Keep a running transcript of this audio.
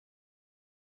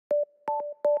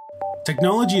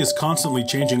Technology is constantly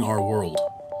changing our world.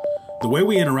 The way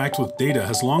we interact with data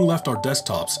has long left our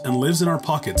desktops and lives in our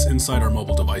pockets inside our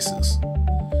mobile devices.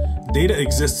 Data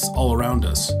exists all around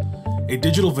us, a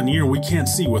digital veneer we can't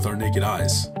see with our naked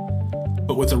eyes.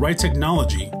 But with the right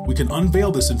technology, we can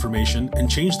unveil this information and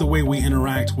change the way we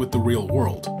interact with the real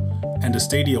world, and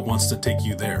Astadia wants to take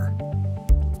you there.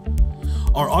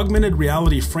 Our augmented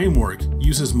reality framework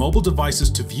uses mobile devices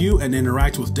to view and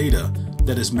interact with data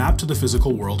that is mapped to the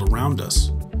physical world around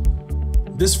us.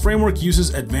 This framework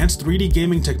uses advanced 3D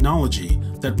gaming technology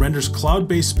that renders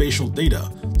cloud-based spatial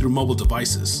data through mobile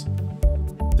devices.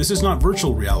 This is not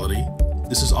virtual reality,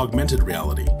 this is augmented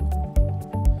reality.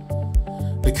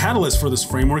 The catalyst for this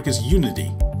framework is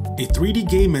Unity, a 3D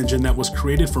game engine that was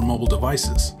created for mobile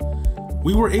devices.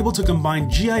 We were able to combine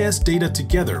GIS data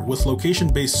together with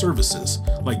location-based services,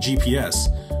 like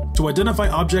GPS, to identify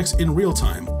objects in real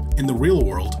time, in the real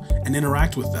world, and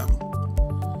interact with them.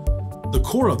 The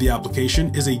core of the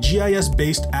application is a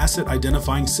GIS-based asset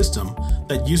identifying system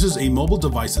that uses a mobile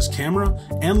device's camera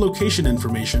and location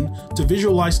information to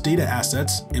visualize data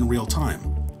assets in real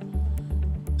time.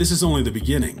 This is only the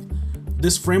beginning.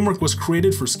 This framework was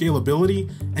created for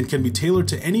scalability and can be tailored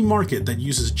to any market that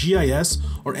uses GIS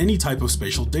or any type of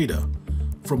spatial data,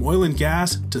 from oil and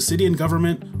gas to city and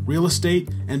government, real estate,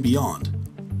 and beyond.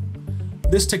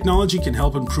 This technology can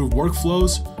help improve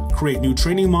workflows, create new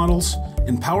training models,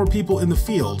 empower people in the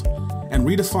field, and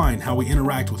redefine how we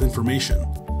interact with information.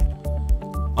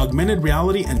 Augmented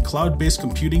reality and cloud-based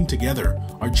computing together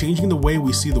are changing the way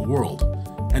we see the world,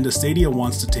 and Astadia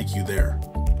wants to take you there.